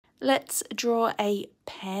Let's draw a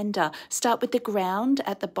panda. Start with the ground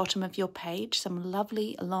at the bottom of your page, some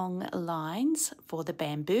lovely long lines for the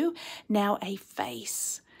bamboo. Now a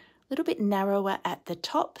face, a little bit narrower at the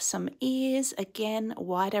top, some ears, again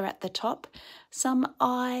wider at the top, some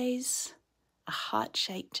eyes, a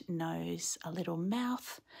heart-shaped nose, a little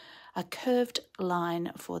mouth, a curved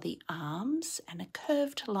line for the arms and a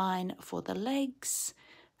curved line for the legs,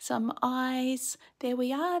 some eyes. There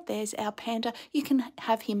we are, there's our panda. You can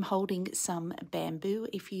have him holding some bamboo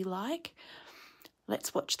if you like.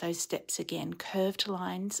 Let's watch those steps again. Curved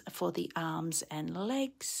lines for the arms and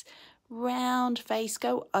legs, round face,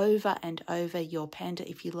 go over and over your panda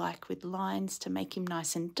if you like with lines to make him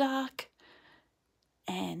nice and dark,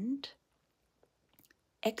 and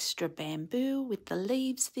extra bamboo with the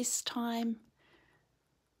leaves this time,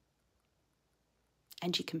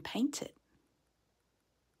 and you can paint it.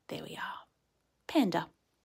 There we are. Panda.